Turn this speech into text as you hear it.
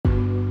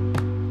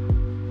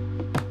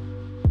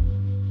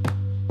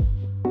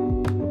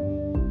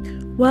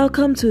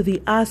Welcome to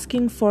the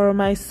Asking for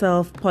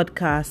Myself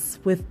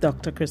podcast with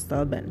Dr.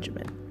 Crystal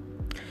Benjamin.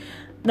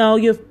 Now,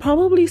 you've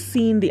probably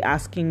seen the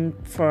asking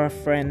for a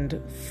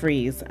friend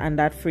phrase, and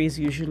that phrase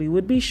usually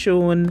would be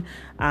shown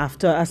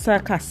after a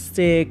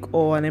sarcastic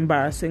or an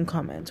embarrassing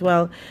comment.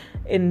 Well,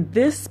 in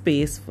this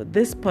space for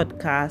this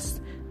podcast,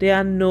 there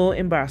are no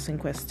embarrassing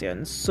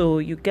questions, so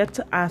you get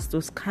to ask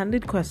those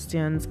candid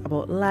questions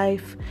about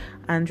life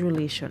and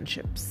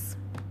relationships.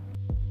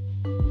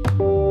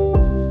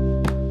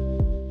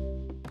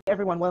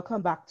 Everyone,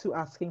 welcome back to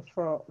Asking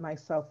for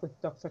Myself with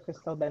Dr.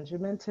 Crystal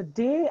Benjamin.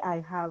 Today I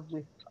have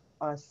with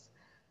us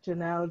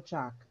Janelle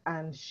Jack,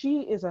 and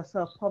she is a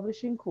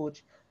self-publishing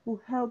coach who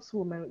helps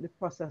women with the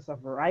process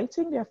of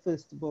writing their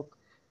first book,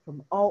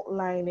 from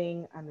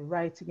outlining and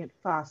writing it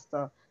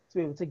faster to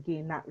be able to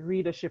gain that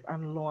readership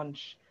and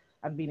launch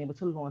and being able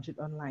to launch it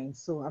online.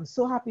 So I'm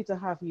so happy to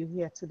have you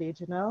here today,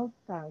 Janelle.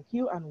 Thank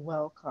you and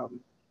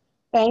welcome.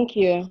 Thank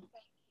you.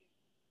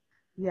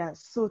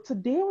 Yes, so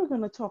today we're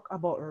going to talk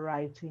about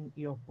writing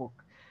your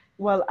book.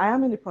 Well, I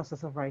am in the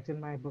process of writing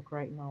my book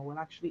right now. Well,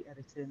 actually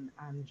editing,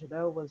 and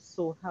Janelle was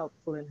so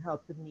helpful in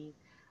helping me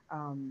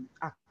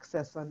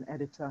access an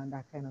editor and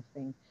that kind of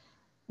thing.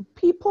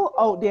 People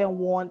out there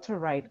want to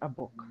write a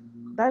book.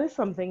 That is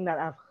something that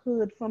I've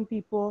heard from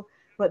people,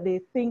 but they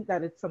think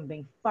that it's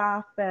something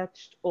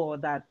far-fetched or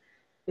that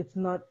it's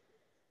not,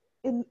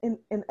 in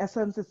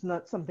essence, it's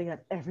not something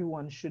that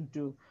everyone should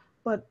do.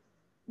 But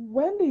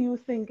when do you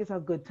think is a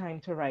good time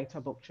to write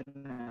a book,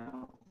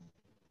 Janelle?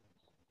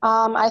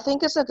 I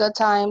think it's a good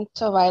time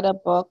to write a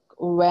book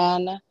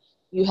when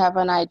you have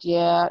an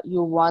idea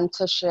you want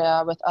to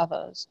share with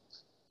others.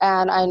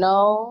 And I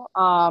know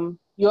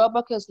your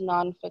book is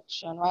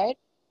nonfiction, right?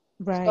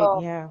 Right,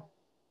 So yeah.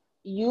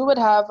 you would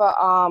have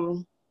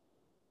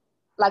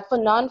like for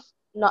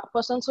not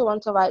persons who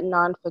want to write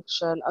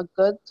nonfiction, a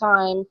good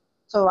time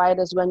to write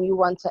is when you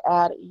want to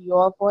add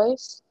your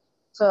voice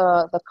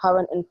to the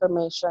current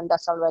information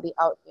that's already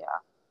out there.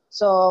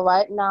 So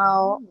right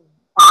now,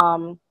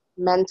 Mm.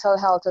 mental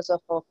health is a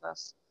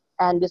focus,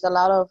 and there's a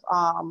lot of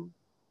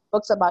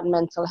books about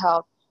mental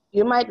health.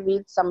 You might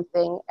read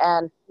something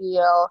and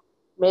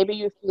maybe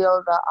you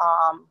feel the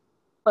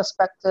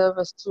perspective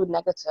is too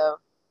negative.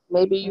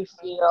 Maybe you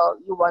feel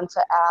you want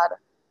to add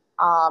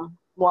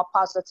more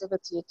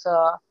positivity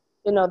to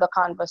the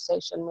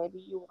conversation. Maybe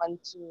you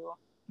want to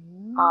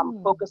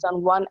Mm. focus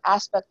on one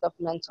aspect of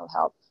mental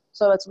health.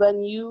 So it's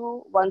when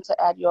you want to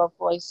add your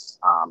voice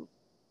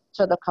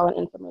to the current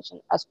information.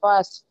 As far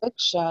as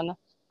fiction,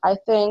 I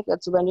think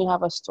it's when you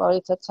have a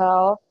story to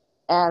tell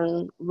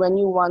and when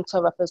you want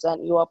to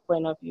represent your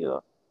point of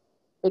view.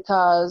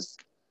 Because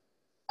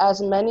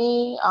as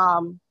many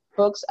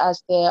books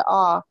as there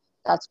are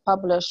that's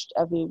published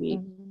every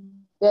week,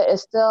 Mhm. there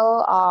is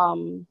still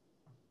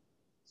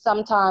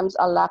sometimes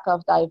a lack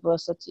of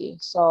diversity.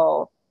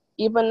 So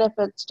even if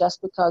it's just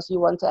because you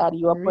want to add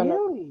your point of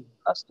Really?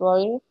 a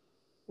story,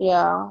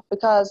 yeah,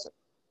 because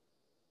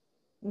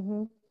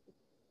Hmm.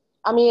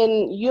 I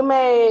mean, you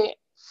might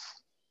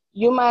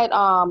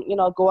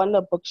go on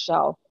the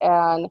bookshelf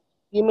and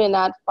you may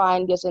not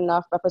find there's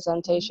enough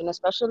representation,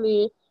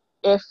 especially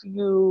if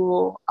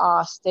you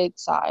are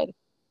stateside.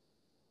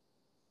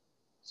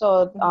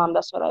 So Hmm.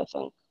 that's what I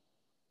think.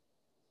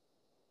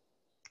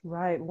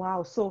 Right.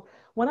 Wow. So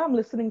when I'm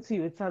listening to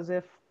you, it's as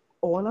if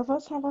all of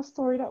us have a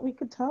story that we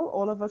could tell.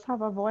 All of us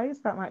have a voice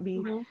that might be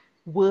Hmm.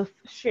 worth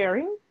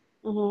sharing.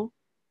 Hmm.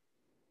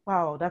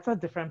 Wow, that's a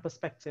different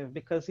perspective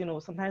because,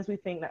 sometimes we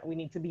think that we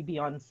need to be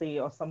Beyonce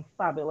or some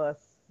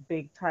fabulous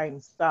big time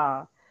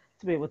star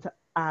to be able to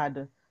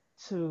add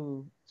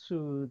to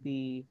to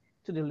the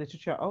to the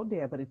literature out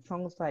there. But it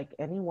sounds like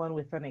anyone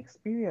with an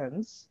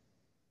experience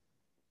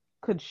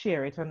could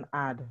share it and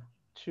add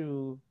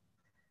to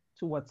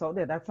to what's out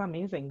there. That's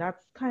amazing.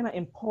 That's kind of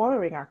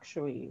empowering,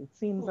 actually. It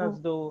seems Hmm.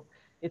 as though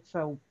it's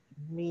a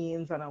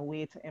means and a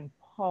way to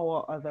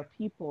empower other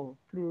people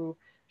through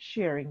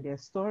sharing their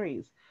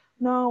stories.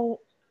 Now,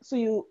 so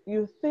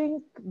you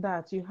think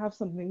that you have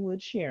something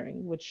worth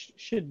sharing, which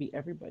should be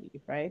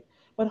everybody, right?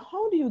 But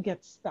how do you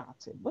get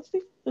started? What's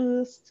the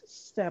first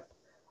step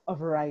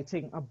of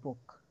writing a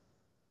book?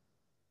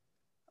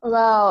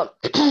 Well,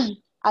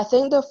 I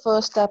think the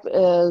first step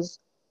is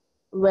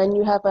when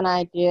you have an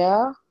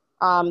idea,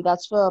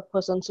 that's for a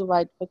person to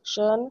write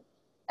fiction,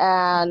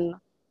 and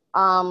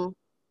um,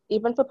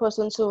 even for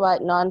persons who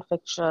write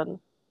nonfiction.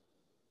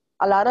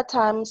 A lot of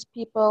times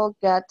people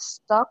get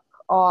stuck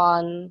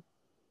on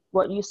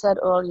what you said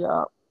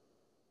earlier.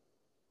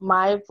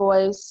 My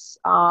voice,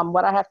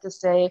 what I have to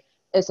say,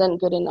 isn't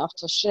good enough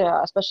to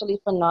share, especially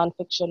for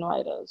nonfiction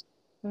writers.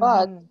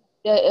 But Mm-hmm.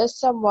 there is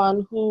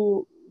someone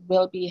who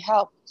will be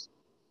helped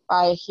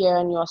by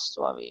hearing your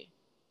story.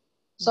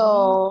 Mm-hmm.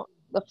 So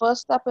the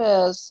first step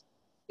is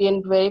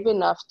being brave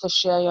enough to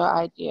share your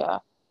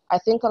idea. I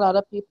think a lot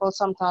of people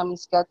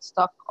sometimes get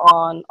stuck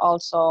on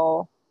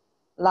also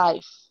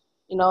life.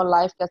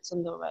 Life gets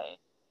in the way.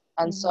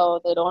 And Mm-hmm. so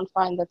they don't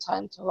find the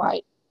time to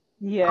write.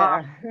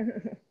 Yeah.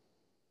 Um,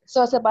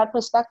 so it's about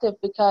perspective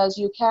because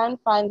you can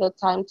find the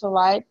time to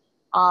write.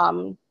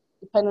 Um,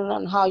 depending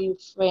on how you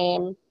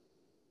frame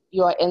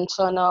your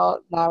internal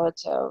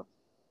narrative.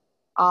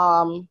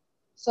 Um,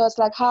 so it's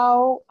like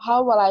how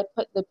will I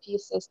put the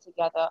pieces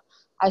together?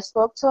 I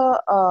spoke to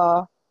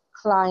a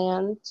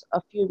client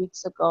a few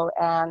weeks ago,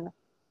 and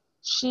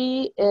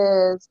she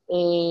is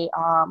a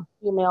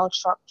female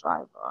truck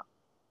driver,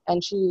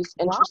 and she's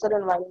interested Wow.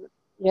 in writing.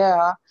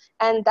 Yeah,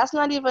 and that's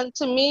not even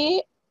to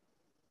me.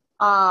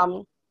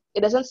 Um,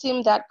 it doesn't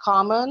seem that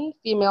common,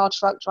 female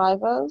truck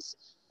drivers,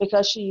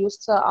 because she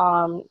used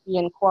to be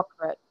in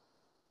corporate,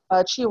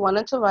 but she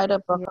wanted to write a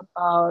book Yeah.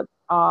 about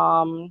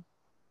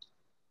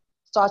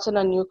starting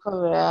a new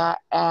career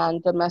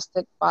and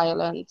domestic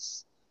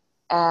violence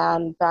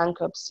and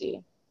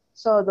bankruptcy.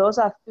 So those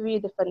are three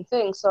different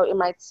things. So it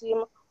might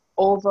seem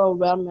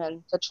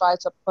overwhelming to try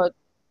to put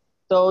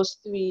those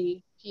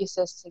three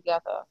pieces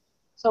together.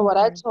 So what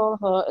I Mm-hmm. told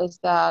her is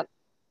that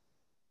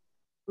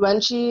when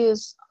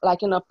she's like,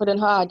 putting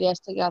her ideas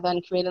together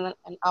and creating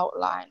an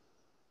outline,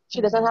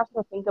 she doesn't Mm-hmm. have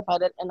to think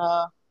about it in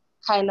a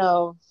kind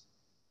of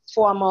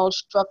formal,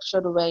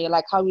 structured way,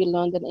 like how we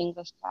learned in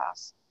English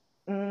class.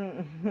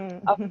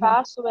 A Mm-hmm.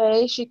 fast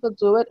way she could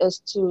do it is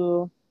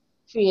to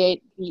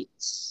create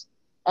beats.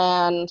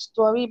 And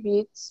story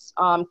beats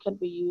could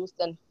be used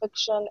in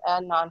fiction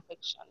and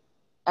nonfiction.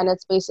 And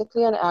it's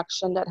basically an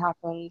action that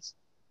happens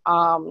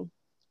um,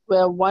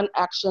 where one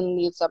action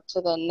leads up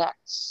to the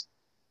next.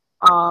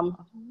 Um,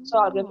 so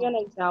I'll give you Oh, an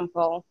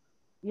example.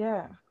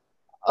 yeah.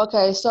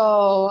 Okay,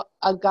 so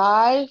a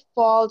guy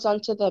falls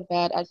onto the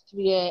bed at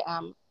 3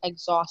 a.m.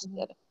 Mm-hmm.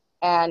 exhausted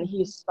and Mm-hmm.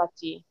 he's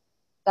sweaty.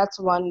 That's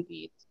one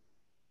beat.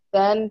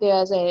 Then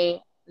there's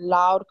a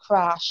loud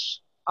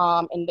crash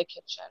in the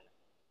kitchen.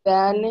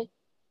 Then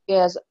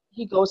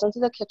he goes into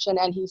the kitchen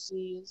and he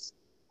sees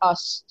a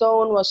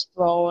stone was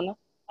thrown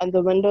and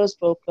the window is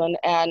broken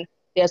and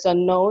there's a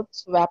note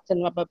wrapped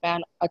in rubber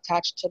band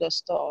attached to the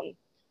stone.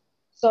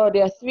 So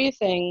there are three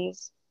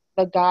things: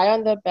 the guy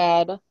on the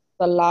bed,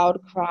 the loud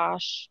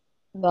crash,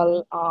 Mm-hmm.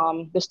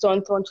 the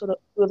stone thrown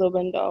through the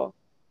window.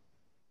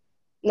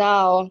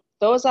 Now,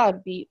 those are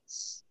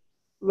beats.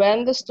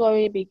 When the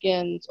story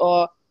begins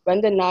or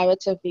when the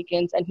narrative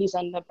begins and he's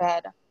on the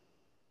bed,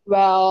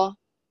 well,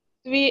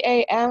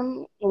 3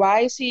 a.m.,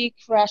 why is he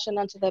crashing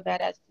onto the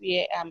bed at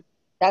 3 a.m.?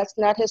 That's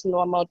not his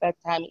normal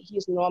bedtime.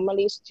 He's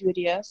normally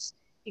studious.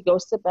 He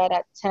goes to bed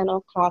at 10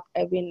 o'clock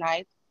every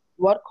night.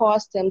 What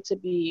caused him to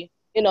be,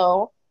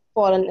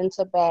 falling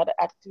into bed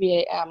at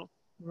 3 a.m.?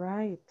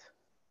 Right.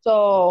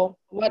 So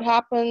what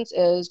happens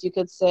is you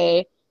could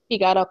say he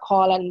got a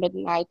call at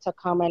midnight to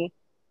come and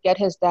get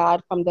his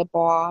dad from the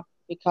bar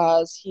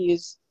because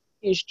he's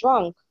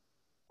drunk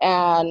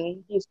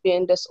and he's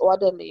being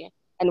disorderly.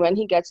 And when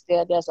he gets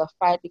there, there's a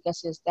fight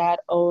because his dad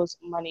owes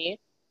money.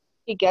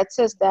 He gets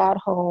his dad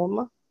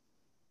home,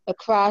 the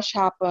crash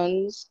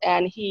happens,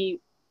 and he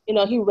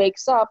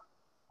wakes up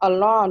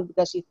alarmed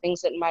because he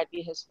thinks it might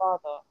be his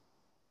father.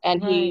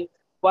 And Right. he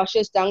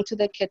rushes down to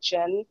the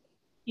kitchen.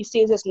 He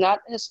sees it's not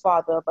his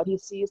father, but he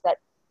sees that,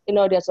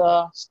 there's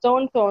a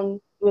stone thrown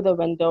through the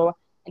window,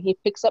 and he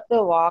picks up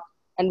the rock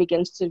and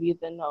begins to read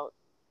the note.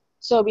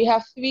 So we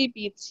have three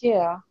beats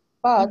here,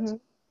 but Mm-hmm.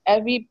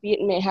 every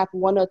beat may have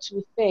one or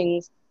two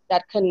things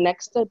that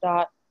connects the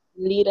dot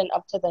leading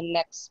up to the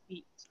next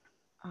beat.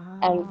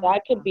 And Ah,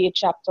 that could be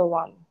chapter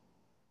one.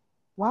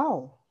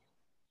 wow.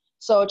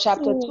 So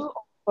chapter So, two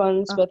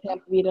opens uh, with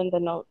him reading the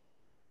note.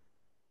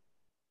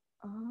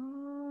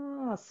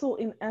 so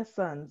in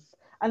essence,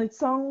 and it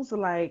sounds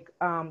like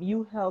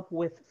you help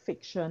with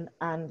fiction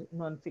and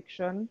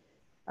nonfiction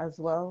as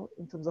well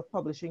in terms of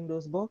publishing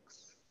those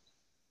books.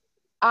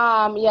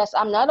 Yes,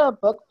 I'm not a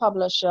book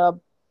publisher.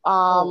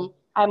 Oh,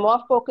 I'm more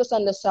focused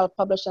on the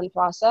self-publishing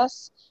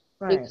process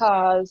right.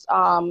 because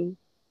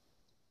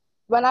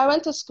when I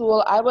went to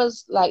school, I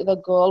was like the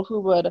girl who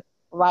would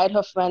write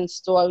her friends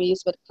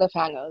stories with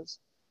cliffhangers.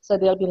 So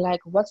they'll be like,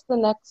 what's the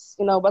next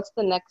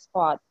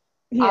part?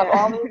 Yeah.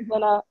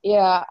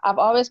 I've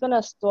always been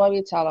a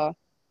storyteller.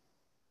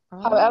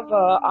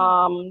 However, Ah.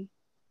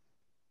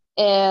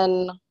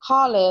 in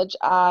college,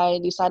 I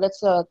decided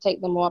to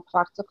take the more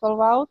practical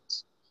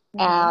route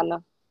Mm-hmm. and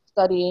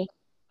study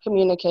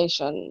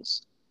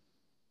communications.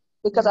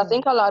 Because I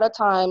think Mm. a lot of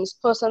times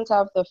persons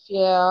have the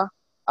fear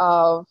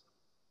of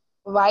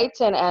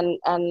writing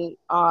and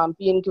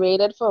being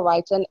graded for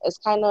writing is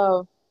kind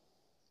of,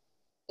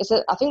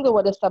 I think the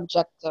word is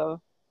subjective,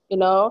 you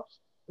know?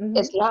 Mm-hmm.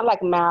 It's not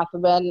like math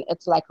when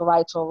it's like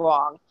right or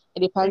wrong.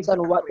 It depends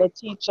on what the Exactly.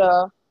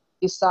 teacher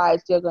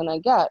decides you're gonna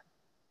get.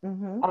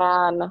 Mm-hmm.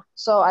 And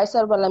so I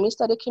said, well, let me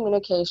study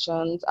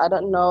communications. I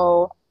don't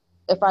know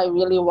if I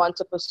really want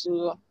to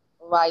pursue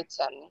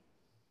writing.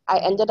 I Mm-hmm.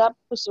 ended up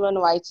pursuing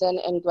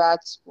writing in grad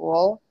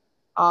school.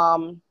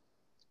 Um,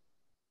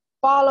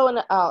 Following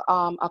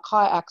a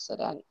car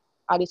accident,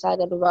 I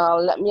decided,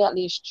 well, let me at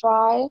least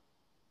try.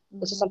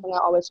 This is Mm-hmm. something I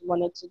always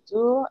wanted to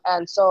do.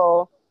 And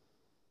so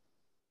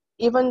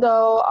even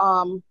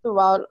though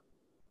throughout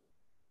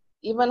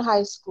even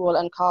high school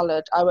and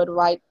college, I would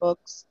write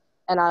books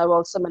and I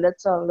will submit it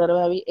to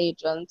literary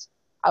agents.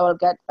 I will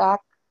get back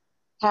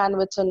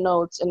handwritten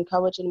notes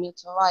encouraging me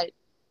to write.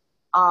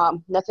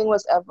 Nothing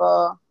was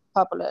ever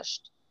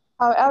published.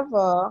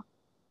 However,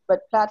 with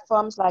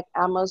platforms like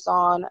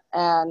Amazon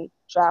and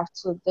Draft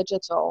to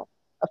Digital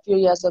a few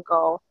years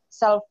ago,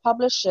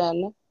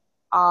 self-publishing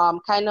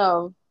kind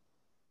of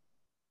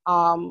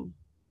um,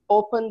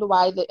 opened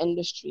wide the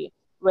industry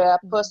where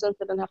Mhm. persons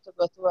didn't have to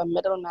go through a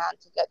middleman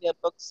to get their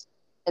books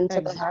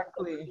into the hands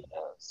of Exactly.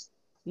 readers.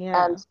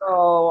 And Yeah.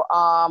 so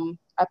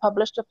I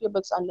published a few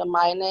books under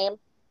my name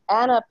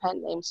and a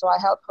pen name. So I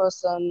help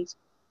persons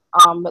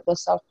with the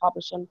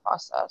self-publishing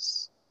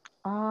process,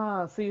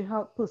 Ah, so you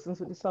help persons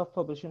with the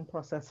self-publishing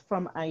process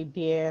from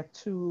idea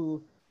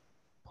to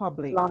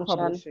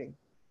launching. publishing.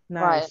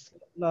 Right, Nice,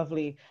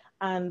 lovely.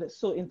 And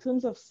so in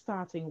terms of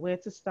starting, where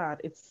to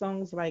start, it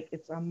sounds like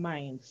it's a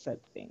mindset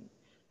thing.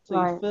 So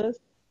you right. first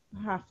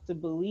have to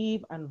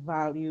believe and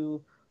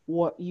value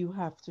what you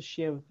have to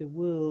share with the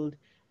world,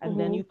 and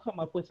then Mm-hmm, you come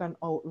up with an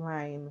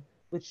outline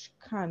which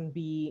can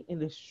be in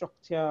the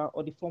structure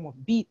or the form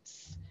of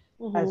beats,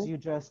 mm-hmm, as you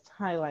just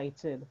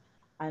highlighted.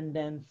 And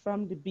then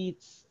from the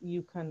beats,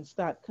 you can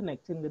start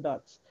connecting the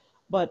dots.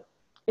 But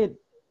it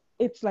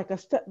it's like a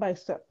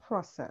step-by-step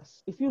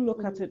process. If you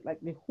look mm-hmm, at it like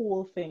the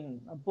whole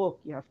thing, a book,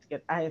 you have to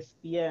get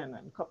ISBN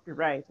and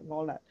copyright and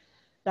all that.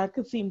 That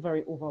could seem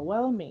very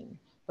overwhelming.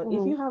 But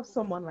if mm-hmm, you have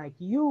someone like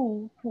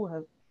you who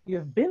have you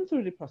have been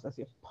through the process,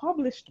 you've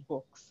published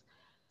books,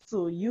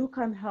 so you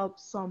can help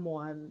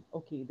someone,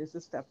 okay, this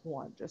is step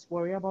one. Just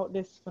worry about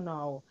this for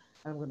now.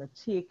 I'm going to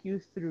take you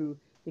through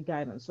the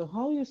guidance. So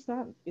how you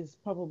start is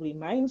probably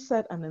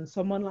mindset, and then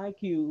someone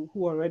like you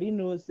who already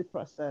knows the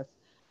process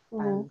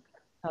mm-hmm. and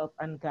help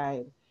and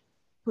guide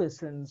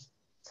persons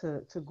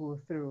to go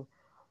through.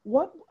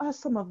 What are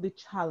some of the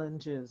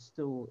challenges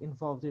though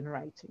involved in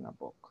writing a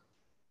book?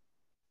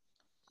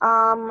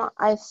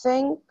 I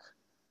think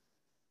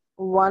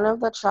one of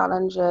the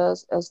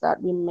challenges is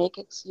that we make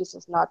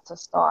excuses not to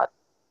start.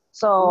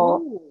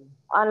 So Ooh.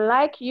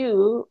 unlike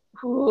you,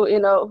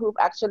 who've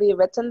actually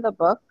written the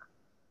book,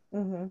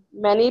 Mm-hmm.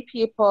 many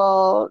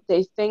people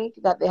they think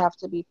that they have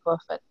to be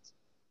perfect.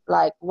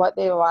 Like what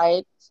they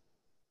write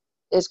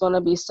is going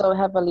to be so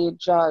heavily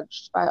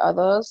judged by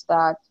others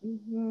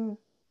Mm-hmm.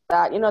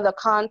 that the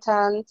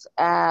content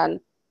and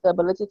the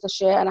ability to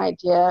share an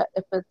idea,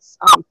 if it's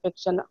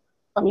fiction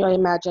from your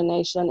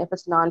imagination, if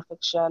it's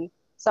nonfiction,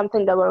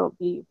 something that will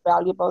be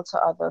valuable to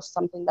others,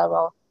 something that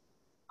will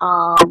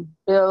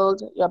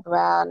build your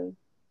brand.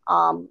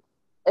 Um,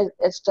 it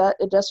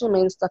just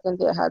remains stuck in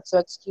their head. So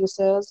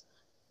excuses,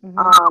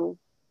 Mm-hmm. um,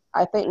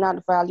 I think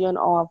not valuing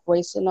our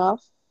voice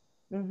enough,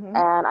 Mm-hmm.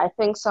 and I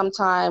think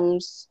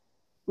sometimes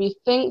we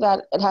think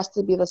that it has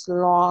to be this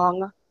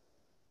long,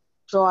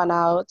 drawn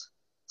out,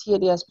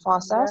 tedious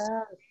process.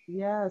 Yes,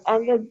 yes.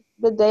 And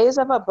the days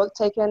of a book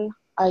taking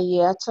a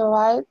year to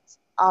write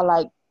are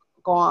like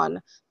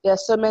gone.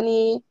 There's so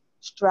many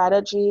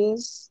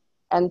strategies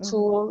and Mm-hmm.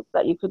 tools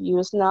that you could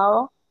use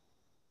now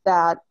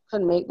that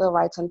could make the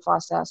writing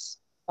process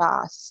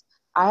fast.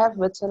 I have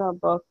written a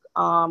book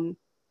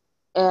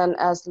in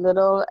as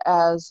little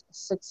as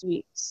 6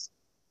 weeks.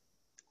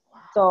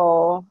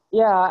 So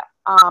yeah,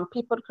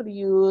 people could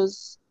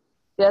use.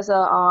 There's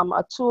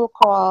a tool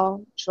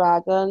called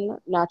Dragon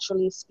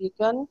Naturally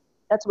Speaking.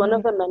 That's one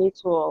of Mm-hmm. the many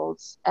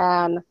tools,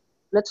 and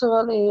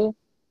literally,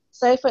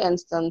 say for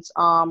instance,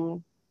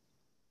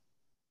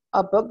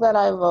 a book that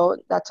I wrote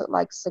that took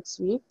like 6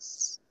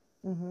 weeks,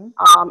 Mm-hmm.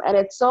 and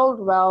it sold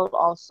well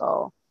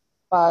also,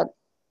 but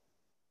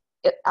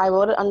I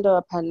wrote it under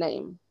a pen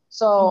name.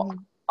 So Mm-hmm.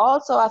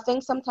 also, I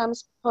think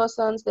sometimes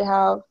persons they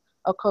have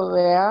a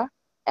career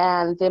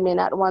and they may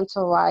not want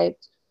to write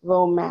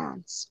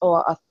romance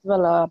or a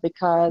thriller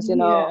because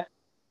Yeah.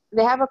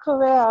 they have a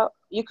career.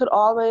 You could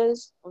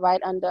always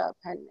write under a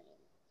pen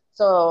name.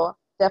 So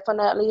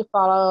definitely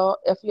follow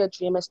if your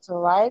dream is to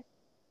write.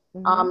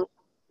 Mm-hmm. Um,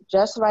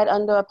 just write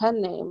under a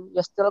pen name.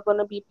 You're still going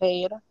to be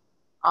paid.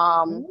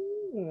 Um,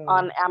 Mm.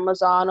 on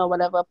Amazon or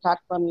whatever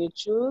platform you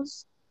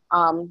choose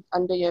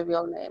under your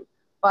real name.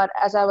 But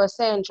as I was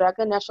saying,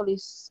 Dragon Naturally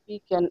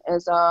Speaking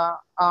is a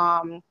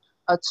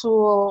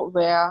tool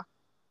where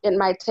it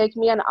might take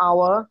me an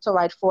hour to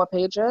write 4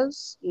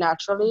 pages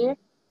naturally.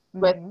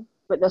 With Mm-hmm.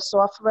 with the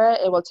software,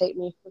 it will take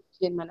me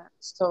 15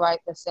 minutes to write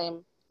the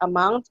same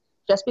amount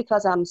just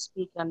because I'm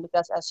speaking.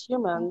 Because as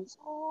humans,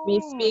 we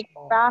speak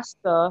Oh,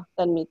 faster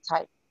than we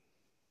type.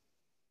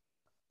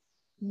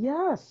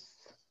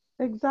 yes,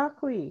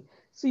 exactly.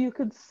 So you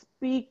could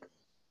speak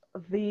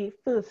the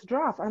first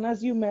draft. And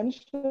as you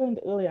mentioned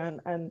earlier,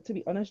 and to be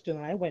honest, Jen, I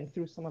went through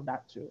some of that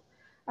too.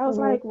 I was Mm-hmm,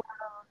 like, well,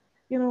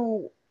 you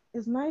know,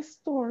 is my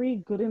story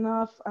good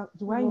enough?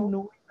 Do I mm-hmm,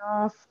 know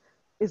enough?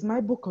 Is my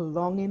book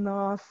long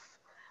enough?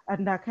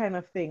 And that kind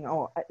of thing.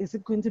 Or is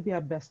it going to be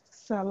a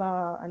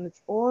bestseller? And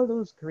it's all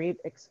those great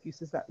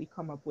excuses that we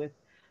come up with.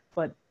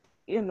 But,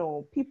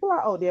 people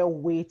are out there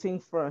waiting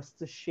for us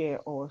to share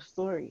our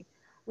story.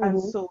 And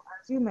mm-hmm, so,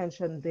 as you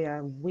mentioned, there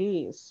are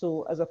ways.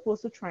 So, as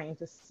opposed to trying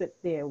to sit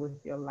there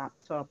with your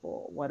laptop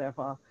or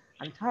whatever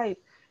and type,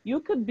 you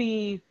could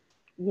be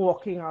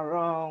walking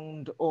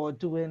around or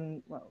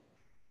doing, well,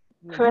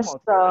 Maybe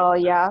multiple. Crystal,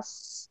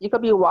 yes. You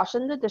could be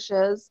washing the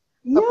dishes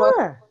for person,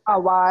 Yeah,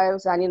 our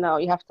wives, and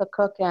you have to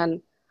cook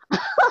and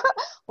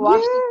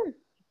wash the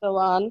yeah, so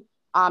on.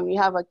 You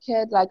have a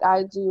kid like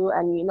I do,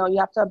 and you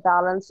have to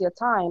balance your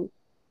time.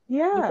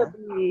 You could yeah.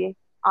 be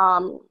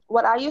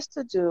what I used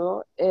to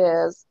do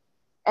is,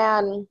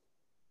 and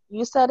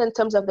you said in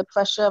terms of the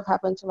pressure of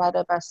having to write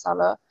a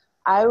bestseller,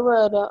 I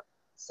would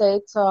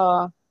say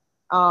to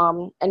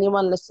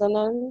anyone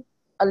listening,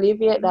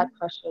 alleviate that Mhm.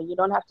 pressure. You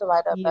don't have to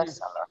write a Yes,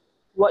 bestseller.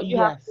 What you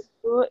have to yes.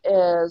 do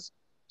is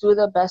do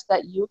the best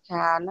that you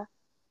can,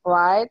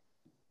 right?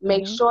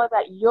 Make Hmm. sure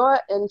that you're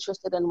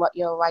interested in what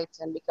you're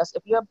writing, because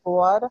if you're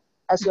bored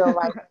as you're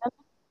writing,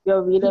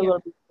 your reader Yeah. will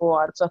be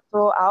bored. So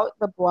throw out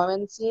the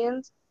boring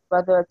scenes,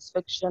 whether it's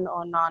fiction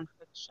or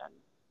nonfiction.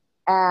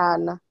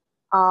 And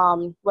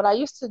what I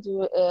used to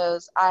do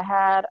is I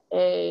had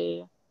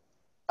a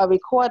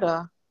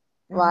recorder,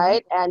 Hmm.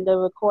 right? And the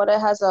recorder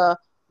has a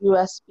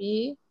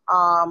USB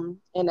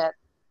in it.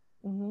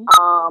 Hmm.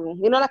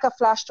 Like a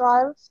flash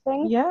drive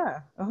thing.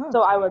 Yeah. Uh-huh.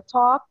 So I would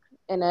talk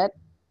in it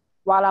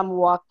while I'm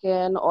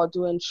walking or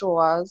doing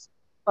chores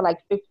for like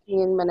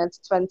 15 minutes,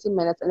 20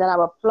 minutes, and then I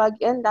would plug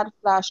in that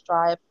flash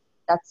drive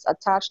that's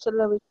attached to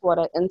the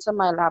recorder into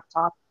my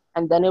laptop,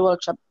 and then it will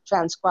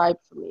transcribe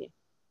for me.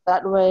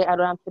 That way, I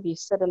don't have to be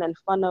sitting in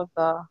front of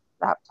the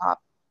laptop.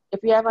 If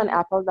you have an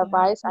Apple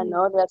device, I Exactly.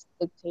 know there's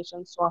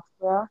dictation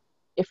software.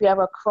 If you have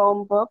a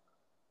Chromebook,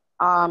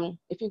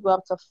 if you go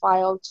up to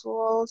File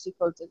Tools, you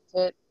could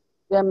dictate.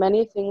 There are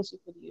many things you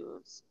could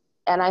use.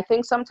 And I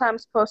think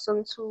sometimes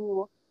persons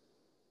who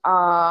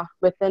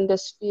within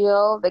this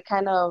field, they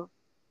kind of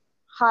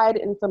hide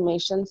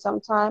information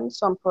sometimes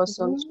from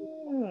persons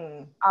who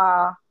Mm.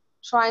 are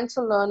trying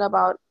to learn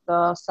about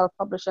the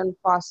self-publishing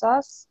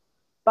process.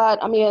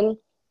 But I mean,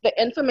 the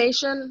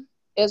information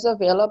is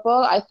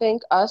available. I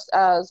think us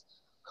as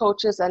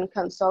coaches and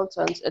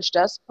consultants, it's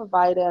just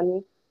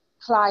providing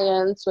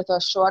clients with a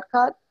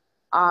shortcut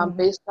Hmm.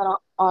 based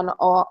on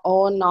our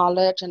own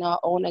knowledge and our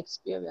own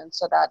experience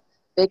so that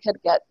they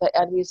could get the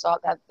end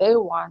result that they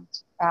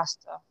want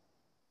faster.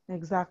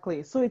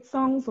 Exactly. So it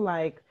sounds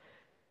like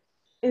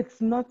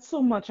it's not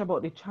so much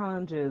about the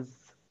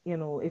challenges.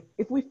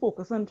 If we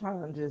focus on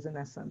challenges, in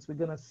essence, we're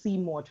going to see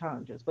more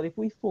challenges. But if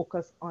we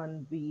focus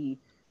on the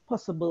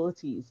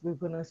possibilities, we're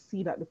going to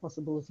see that the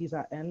possibilities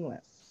are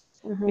endless.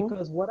 Mm-hmm.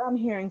 Because what I'm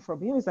hearing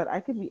from you is that I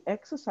could be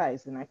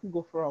exercising, I could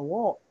go for a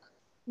walk,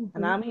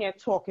 and Mm-hmm. I'm here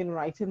talking,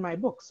 writing my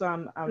book. So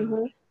I'm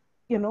Mm-hmm.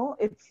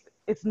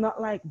 it's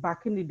not like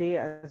back in the day,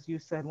 as you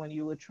said, when you were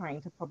trying to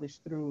publish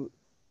through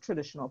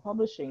traditional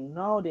publishing.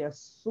 Now there are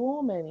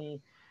so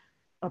many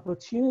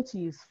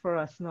opportunities for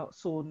us now.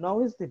 So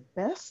now is the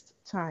best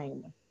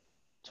time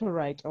to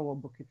write our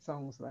book, it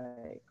sounds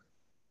like.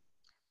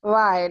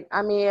 Right.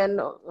 I mean,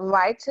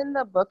 writing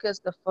the book is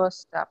the first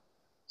step.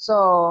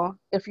 So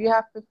if you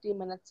have 50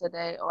 minutes a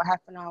day or half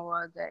an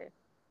hour a day,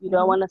 you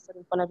don't Mm-hmm, want to sit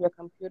in front of your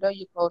computer,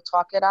 you go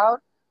talk it out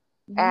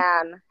mm-hmm,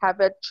 and have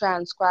it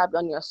transcribed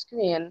on your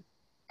screen.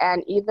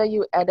 And either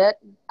you edit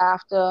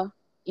after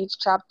each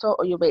chapter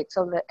or you wait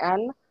till the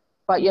end,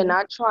 but you're mm-hmm,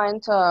 not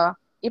trying to,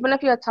 even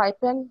if you're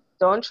typing,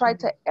 don't try mm-hmm.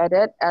 to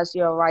edit as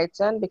you're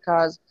writing,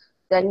 because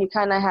then you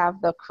kind of have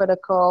the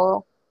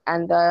critical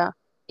and the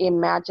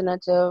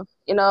imaginative,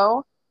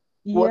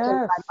 working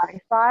side Yes. by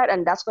side,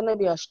 and that's going to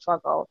be a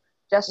struggle.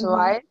 Just Mm-hmm.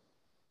 write,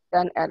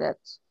 then edit,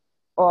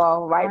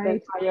 or write the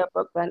Write, entire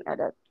book, then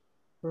edit.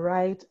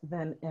 write,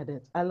 then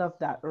edit. I love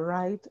that.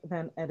 Write,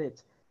 then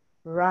edit.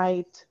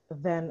 Write,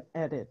 then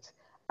edit.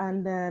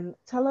 And then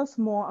tell us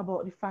more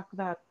about the fact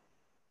that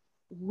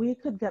we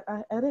could get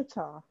an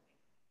editor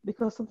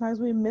because sometimes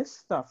we miss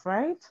stuff,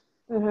 right?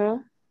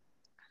 Mm-hmm.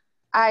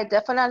 I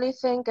definitely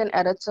think an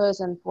editor is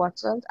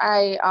important.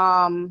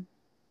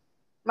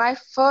 My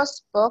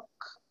first book,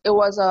 it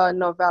was a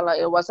novella.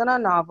 It wasn't a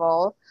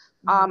novel.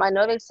 Mm-hmm. I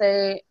know they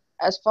say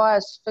as far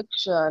as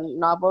fiction,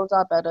 novels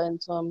are better in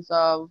terms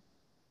of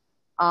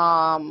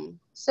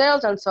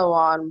sales and so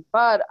on.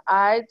 But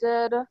I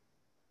did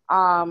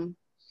um,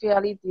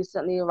 fairly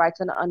decently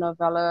writing a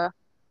novella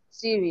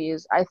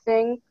series. I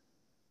think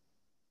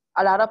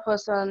a lot of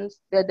persons,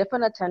 their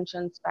different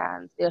attention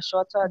spans, their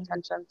shorter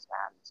attention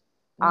spans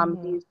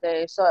Mm-hmm. these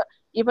days. So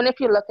even if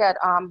you look at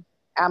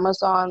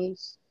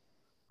Amazon's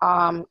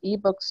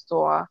ebook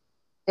store,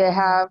 they Mm-hmm.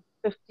 have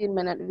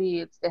 15-minute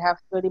reads, they have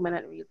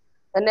 30-minute reads.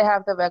 Then they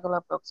have the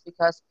regular books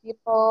because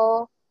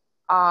people's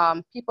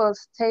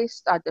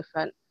tastes are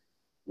different.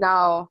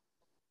 Now,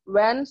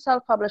 when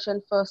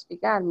self-publishing first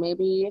began,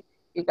 maybe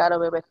you got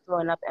away with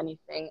throwing up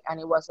anything and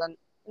it wasn't,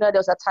 there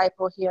was a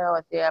typo here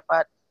or there,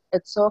 but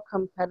it's so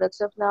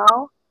competitive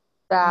now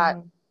that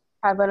Mm-hmm.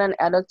 having an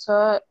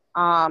editor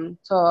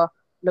to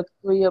look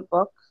through your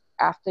book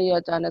after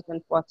you're done is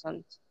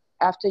important,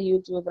 after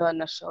you do the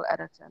initial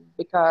editing,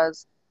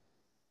 because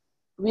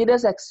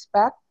readers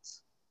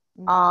expect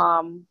Mm-hmm.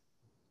 um,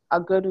 a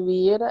good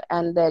read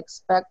and they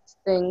expect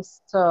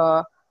things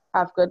to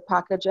have good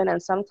packaging,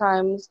 and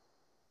sometimes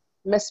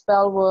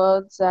misspell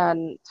words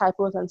and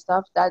typos and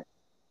stuff that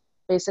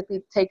basically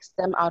takes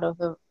them out of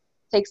the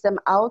takes them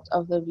out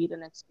of the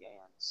reading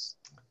experience.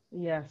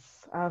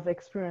 Yes, I've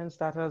experienced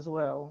that as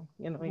well.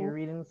 Mhm. You're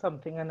reading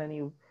something and then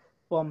you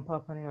bump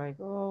up and you're like,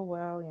 oh,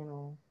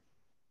 well,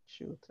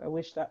 shoot, I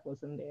wish that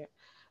wasn't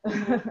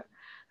Mhm. there.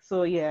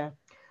 So, yeah.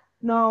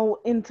 Now,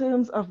 in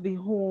terms of the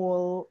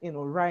whole,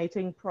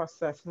 writing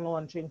process,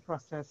 launching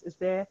process, is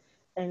there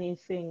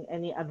anything,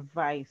 any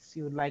advice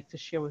you would like to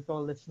share with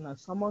our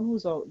listeners? Someone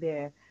who's out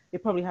there, they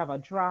probably have a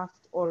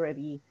draft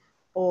already,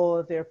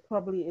 or they're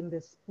probably in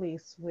this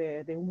place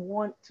where they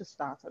want to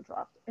start a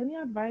draft. Any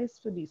advice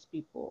for these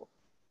people?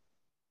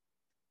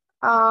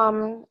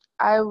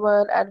 I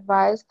would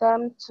advise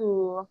them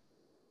to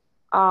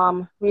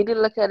really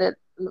look at it,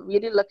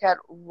 really look at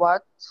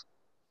what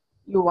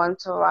you want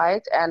to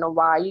write and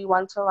why you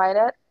want to write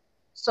it.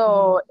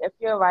 Mm-hmm. So if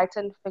you're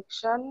writing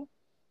fiction,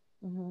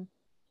 Mm-hmm.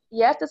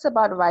 yes, it's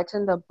about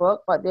writing the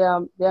book, but there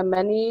are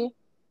many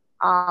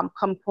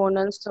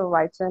components to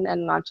writing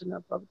and launching a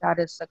book that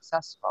is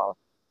successful.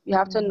 You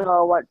have to Mm-hmm.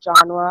 know what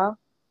genre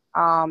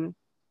um,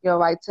 you're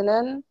writing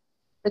in,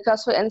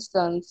 because for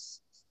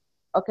instance,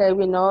 okay,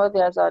 we know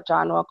there's a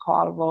genre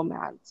called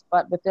romance,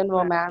 but within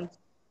Right. romance,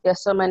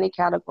 there's so many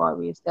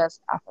categories. There's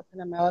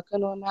African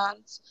American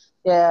romance,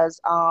 there's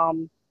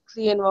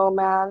clean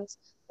romance,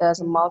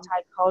 there's Mm-hmm.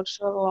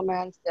 multicultural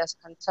romance, there's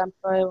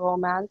contemporary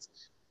romance,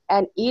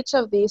 and each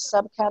of these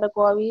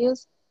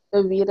subcategories,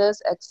 the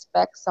readers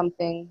expect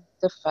something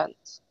different.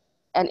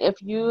 And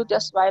if you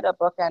just write a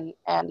book and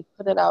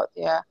put it out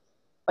there,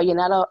 but you're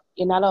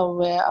not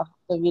aware of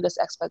the reader's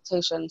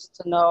expectations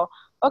to know,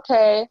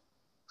 okay,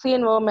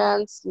 clean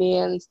romance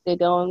means they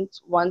don't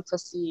want to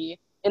see,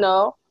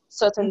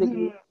 certain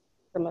degree Mm-hmm. of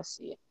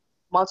intimacy.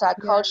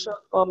 Yeah. Multicultural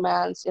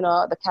romance,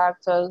 the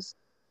characters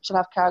should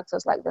have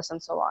characters like this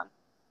and so on.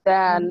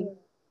 Then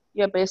Mm-hmm.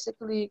 you're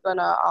basically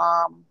gonna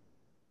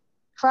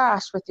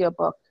crash with your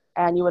book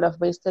and you would have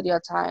wasted your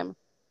time.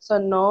 So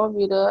know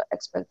reader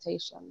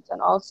expectations.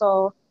 And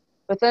also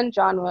within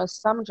genres,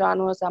 some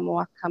genres are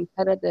more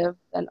competitive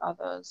than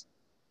others.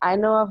 I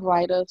know of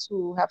writers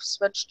who have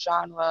switched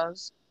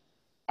genres,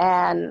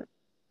 and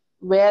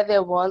where they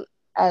weren't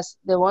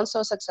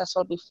so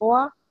successful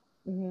before,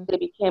 Mm-hmm. they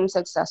became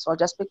successful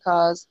just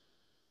because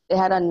they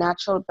had a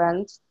natural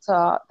bent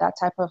to that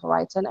type of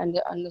writing and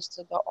they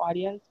understood the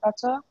audience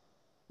better.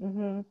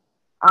 Mm-hmm.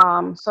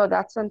 So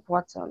that's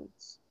important.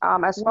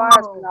 As far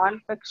as Wow.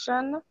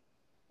 nonfiction,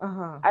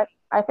 Uh-huh.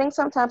 I think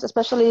sometimes,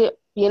 especially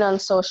being on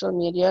social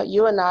media,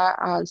 you and I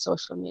are on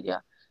social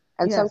media,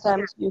 and Yes.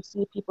 sometimes you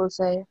see people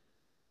say,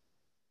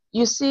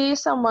 you see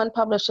someone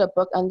publish a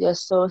book and they're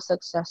so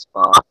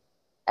successful,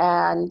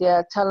 and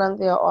they're telling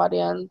their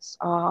audience,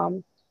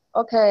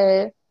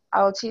 okay,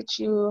 I'll teach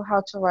you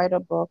how to write a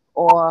book,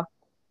 or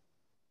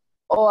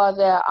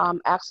they're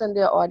asking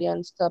their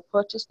audience to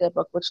purchase their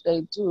book, which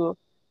they do,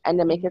 and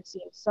they make Mm-hmm. it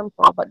seem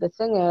simple. But the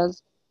thing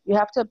is, you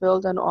have to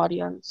build an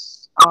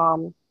audience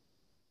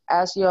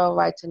as you're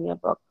writing your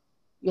book.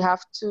 You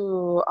have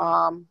to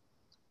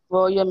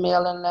grow your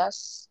mailing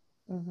list,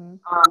 Mm-hmm.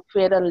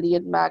 create a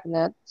lead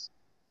magnet,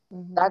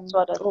 that Mm-hmm.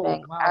 sort of Oh,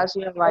 thing wow. as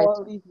you're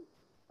writing.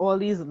 All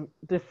these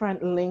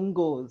different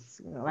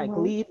lingos, like Hmm.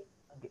 lead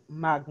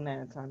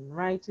magnet and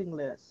writing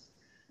lists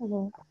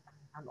Hmm.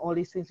 and all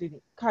these things.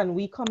 Can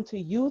we come to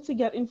you to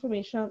get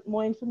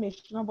more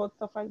information about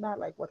stuff like that,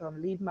 like what a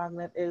lead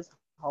magnet is,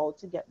 how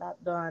to get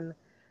that done,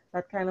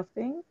 that kind of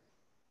thing?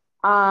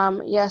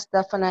 Yes,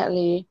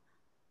 definitely.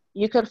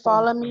 You could Oh,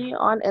 follow me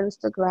on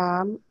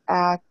Instagram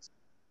at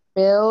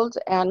Build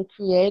and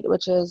Create,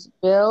 which is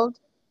build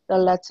the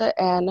letter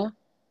N,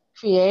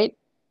 create,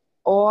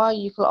 or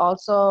you could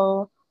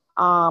also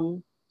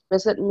um,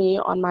 visit me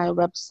on my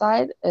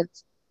website.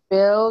 It's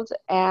build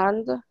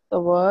and the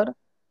word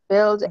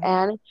build mm-hmm.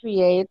 and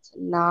create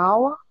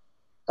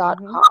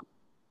Mm-hmm. now.com.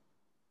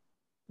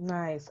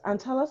 Nice. And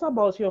tell us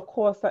about your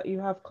course that you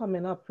have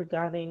coming up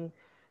regarding,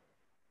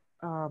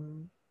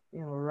 um,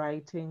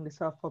 writing, the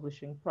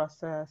self-publishing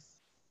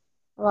process.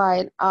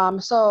 Right.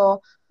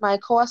 So my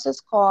course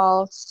is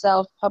called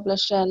Self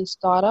Publishing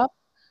Startup,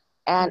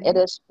 and it Mm-hmm.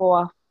 is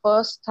for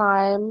first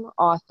time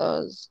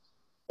authors.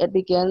 It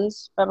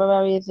begins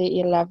February the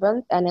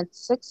 11th, and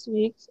it's 6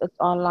 weeks. It's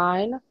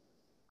online,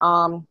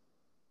 um,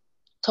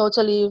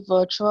 totally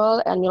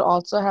virtual, and you'll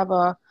also have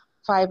a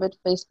private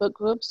Facebook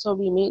group. So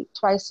we meet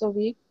twice a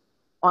week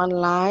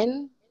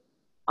online.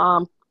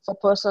 For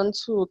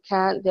persons who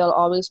can't, there'll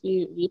always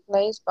be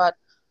replays, but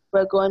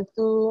we're going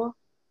through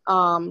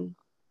um,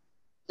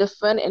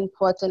 different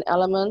important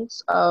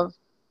elements of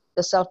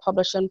the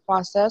self-publishing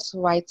process,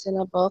 writing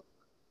a book,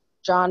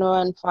 genre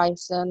and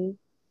pricing,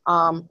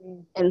 um,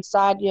 Mm-hmm.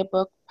 inside your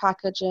book,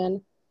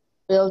 packaging,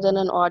 building Mm-hmm.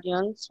 an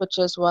audience, which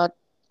is what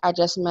I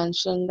just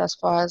mentioned as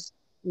far as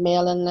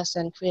mailing list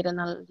and creating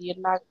a lead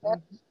magnet,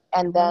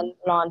 and Mm-hmm. then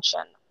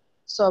launching.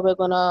 So we're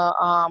gonna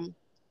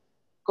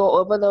go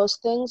over those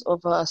things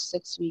over a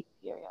 6 week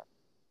period.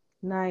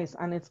 Nice.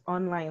 And it's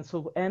online.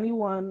 So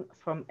anyone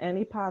from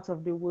any part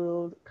of the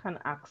world can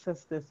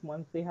access this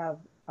once they have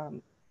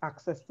um,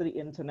 access to the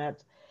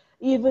internet.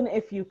 Even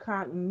if you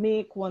can't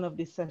make one of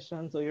the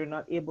sessions or you're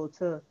not able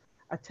to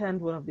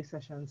attend one of the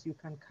sessions, you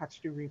can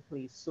catch the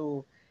replay.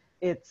 So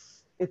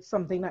it's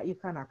something that you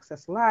can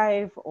access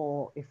live,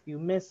 or if you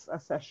miss a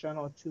session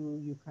or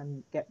two, you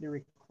can get the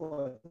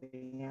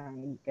recording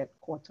and get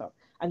caught up.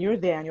 And you're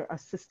there and you're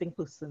assisting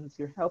persons,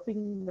 you're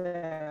helping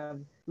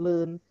them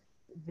learn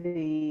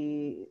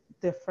the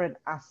different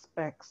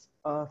aspects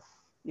of,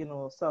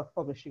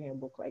 self-publishing a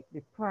book, like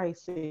the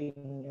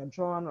pricing, your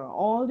genre,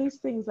 all these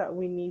things that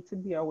we need to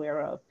be aware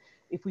of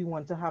if we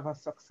want to have a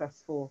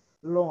successful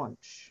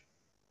launch.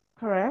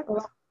 Correct?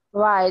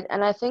 Right,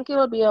 and I think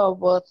it'll be a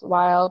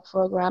worthwhile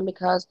program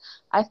because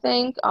I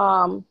think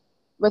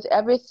with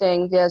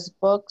everything, there's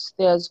books,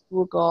 there's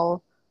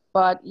Google,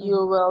 but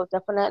you will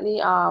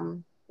definitely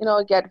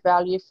get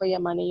value for your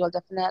money. You'll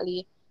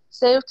definitely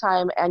save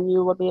time, and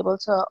you will be able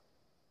to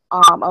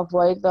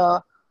avoid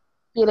the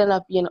feeling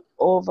of being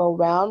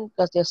overwhelmed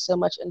because there's so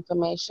much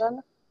information.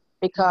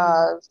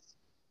 Because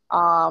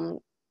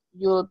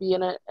you'll be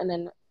in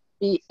an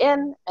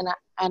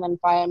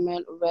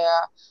environment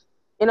where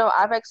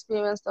I've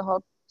experienced the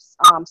whole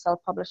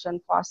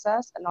self-publishing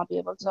process, and I'll be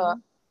able to,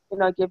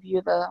 give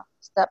you the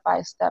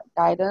step-by-step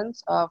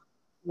guidance of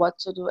what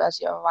to do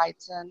as you're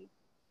writing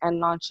and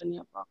launching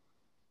your book.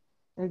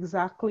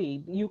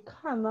 Exactly. You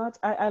cannot,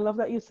 I love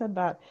that you said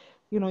that,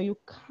 you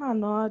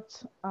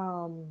cannot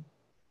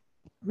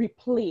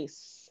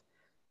replace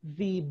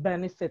the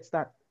benefits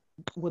that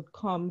would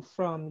come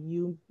from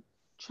you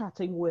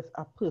chatting with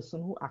a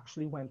person who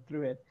actually went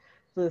through it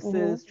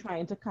versus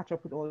trying to catch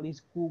up with all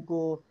these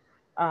Google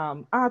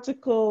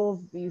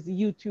articles, these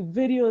YouTube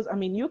videos. I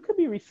mean, you could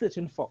be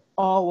researching for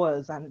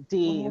hours and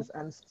days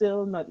and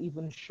still not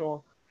even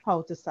sure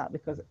how to start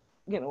because,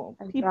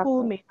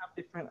 people may have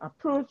different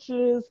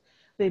approaches.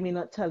 They may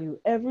not tell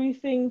you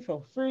everything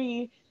for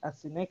free.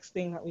 That's the next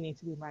thing that we need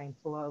to be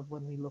mindful of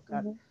when we look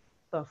at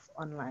stuff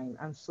online.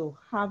 And so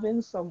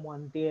having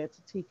someone there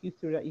to take you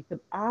through that, you can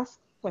ask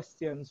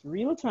questions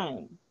real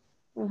time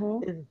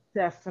is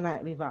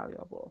definitely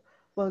valuable.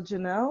 Well,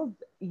 Janelle,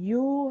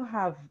 you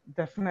have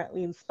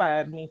definitely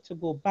inspired me to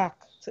go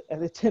back to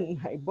editing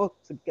my book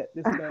to get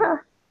this done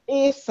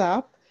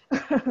ASAP.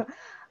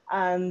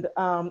 And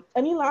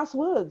any last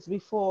words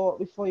before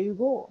you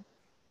go?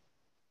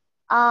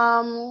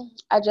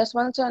 I just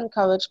want to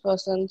encourage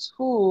persons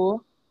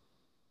who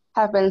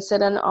have been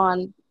sitting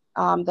on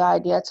the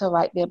idea to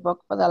write their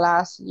book for the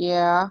last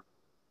year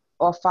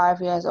or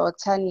 5 years or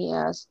 10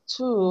 years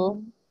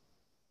to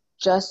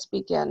just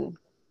begin.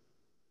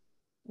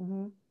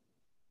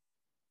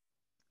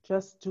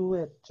 Just do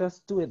it.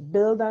 Just do it.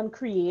 Build and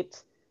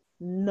create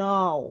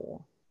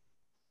now.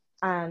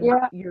 And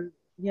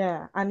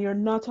you're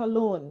not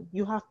alone.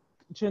 You have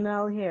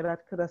Janelle here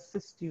that could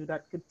assist you,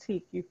 that could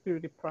take you through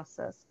the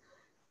process.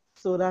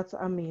 So that's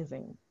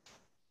amazing.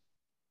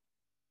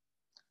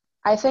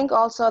 I think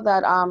also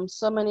that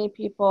so many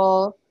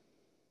people,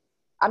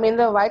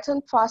 the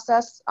writing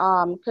process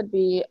could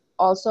be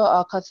also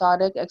a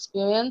cathartic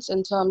experience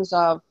in terms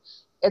of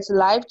it's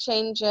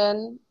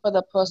life-changing for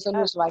the person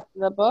who's writing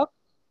the book,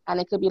 and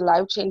it could be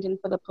life-changing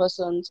for the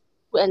persons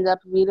who end up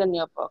reading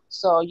your book.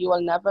 So you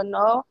will never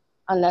know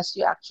unless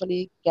you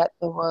actually get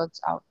the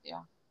words out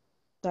there.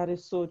 That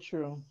is so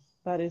true.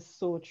 That is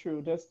so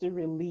true. Just the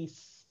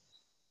release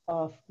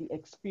of the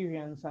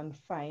experience and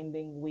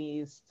finding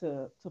ways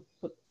to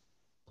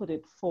put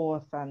it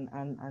forth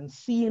and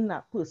seeing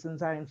that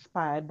persons are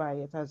inspired by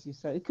it, as you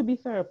said. It could be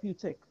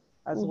therapeutic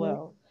as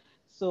well.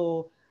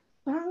 So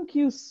thank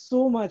you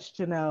so much,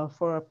 Janelle,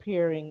 for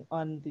appearing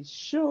on the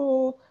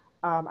show.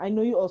 I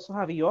know you also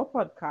have your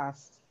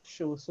podcast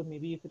show, so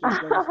maybe you could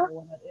just let us know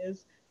what that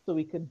is so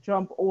we could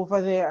jump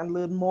over there and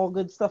learn more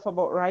good stuff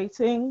about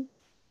writing.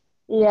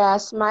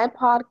 Yes, my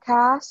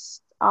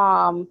podcast,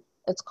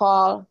 it's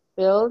called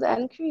Build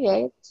and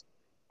Create,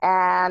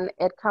 and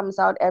it comes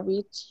out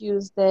every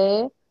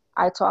Tuesday.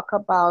 I talk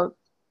about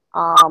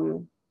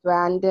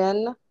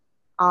branding,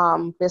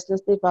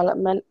 business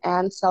development,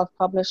 and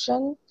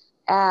self-publishing.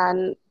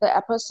 And the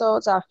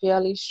episodes are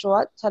fairly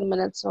short, 10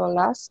 minutes or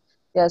less.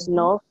 There's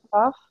no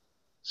fluff,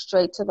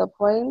 straight to the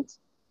point.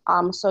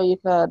 So you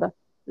could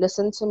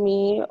listen to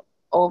me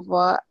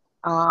over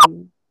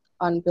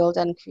on Build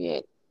and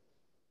Create.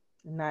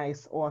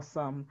 Nice,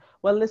 awesome.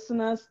 Well,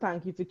 listeners,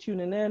 thank you for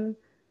tuning in.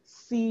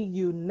 See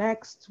you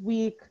next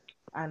week,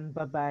 and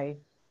bye-bye.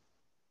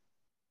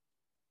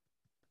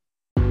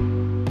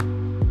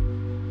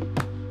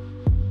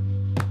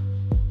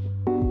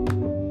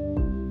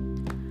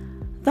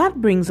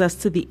 That brings us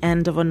to the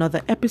end of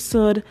another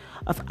episode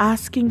of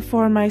Asking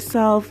for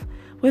Myself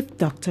with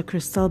Dr.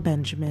 Crystal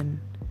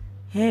Benjamin.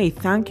 Hey,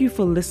 thank you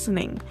for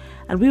listening,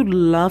 and we would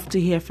love to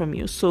hear from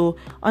you. So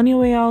on your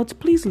way out,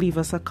 please leave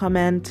us a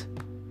comment.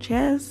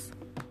 Cheers.